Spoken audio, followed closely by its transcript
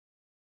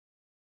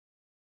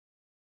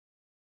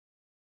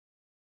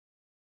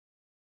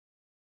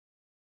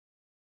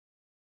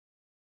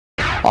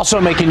Also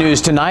making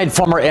news tonight,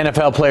 former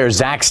NFL player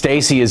Zach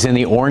Stacy is in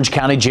the Orange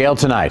County Jail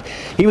tonight.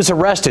 He was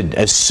arrested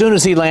as soon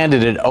as he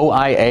landed at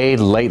OIA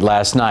late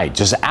last night,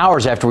 just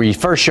hours after we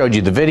first showed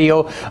you the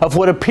video of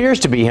what appears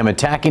to be him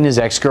attacking his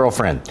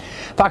ex-girlfriend.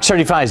 Fox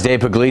 35's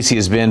Dave Puglisi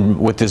has been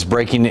with this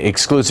breaking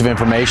exclusive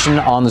information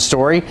on the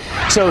story.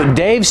 So,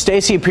 Dave,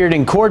 Stacy appeared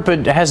in court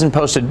but hasn't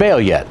posted bail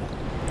yet.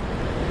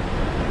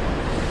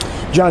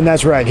 John,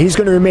 that's right. He's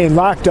going to remain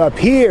locked up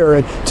here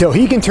until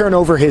he can turn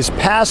over his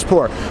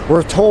passport.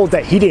 We're told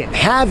that he didn't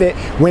have it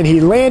when he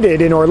landed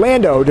in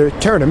Orlando to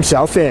turn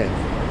himself in.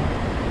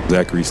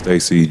 Zachary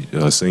Stacy,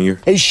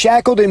 Sr. A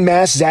shackled and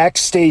masked Zach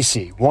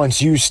Stacy,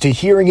 once used to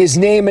hearing his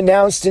name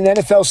announced in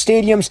NFL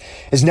stadiums,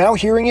 is now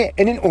hearing it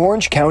in an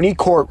Orange County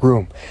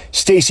courtroom.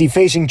 Stacy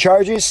facing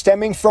charges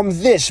stemming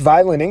from this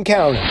violent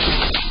encounter.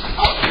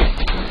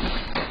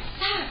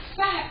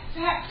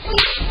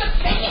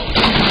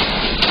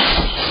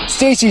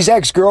 Stacy's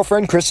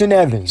ex-girlfriend, Kristen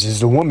Evans, is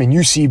the woman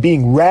you see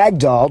being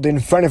ragdolled in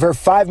front of her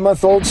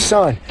 5-month-old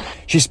son.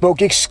 She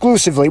spoke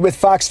exclusively with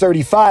Fox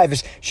 35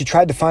 as she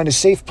tried to find a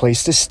safe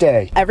place to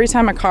stay. Every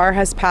time a car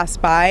has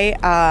passed by,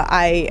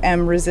 I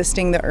am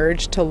resisting the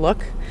urge to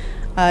look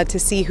to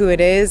see who it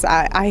is.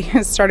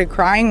 I started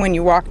crying when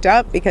you walked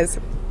up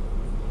because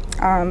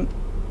I'm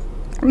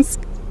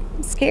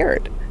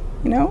scared,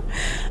 you know?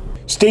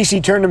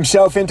 Stacy turned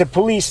himself into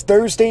police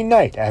Thursday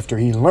night after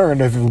he learned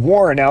of a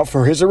warrant out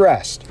for his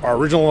arrest. Our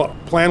original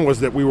plan was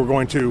that we were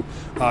going to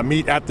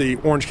meet at the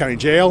Orange County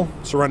Jail,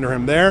 surrender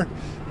him there,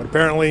 but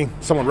apparently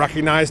someone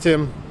recognized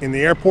him in the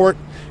airport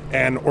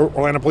and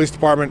Orlando Police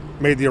Department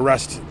made the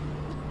arrest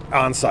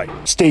on site.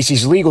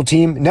 Stacy's legal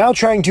team now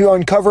trying to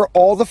uncover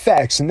all the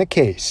facts in the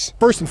case.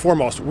 First and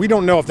foremost, we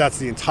don't know if that's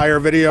the entire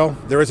video.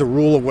 There is a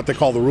rule of what they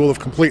call the rule of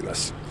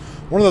completeness.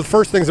 One of the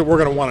first things that we're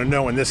going to want to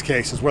know in this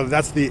case is whether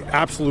that's the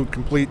absolute,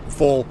 complete,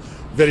 full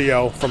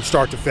video from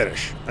start to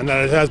finish, and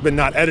that it has been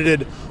not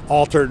edited,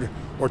 altered,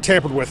 or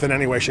tampered with in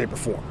any way, shape, or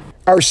form.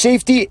 Our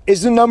safety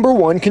is the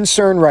 #1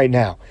 concern right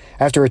now.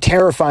 After a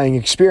terrifying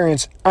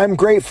experience, I'm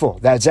grateful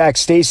that Zach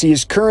Stacy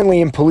is currently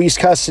in police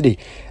custody.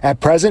 At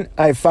present,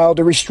 I've filed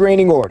a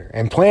restraining order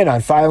and plan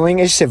on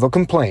filing a civil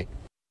complaint.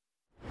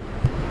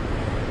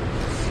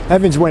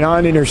 Evans went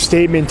on in her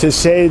statement to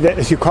say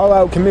that to call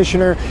out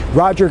Commissioner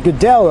Roger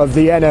Goodell of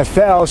the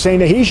NFL, saying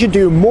that he should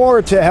do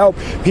more to help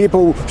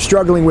people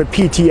struggling with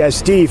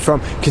PTSD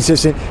from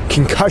consistent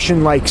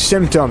concussion-like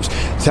symptoms.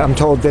 So I'm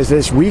told that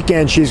this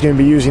weekend she's going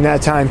to be using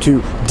that time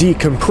to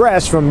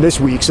decompress from this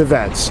week's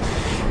events.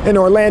 In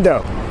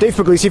Orlando, Dave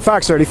Puglisi,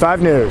 Fox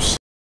 35 News.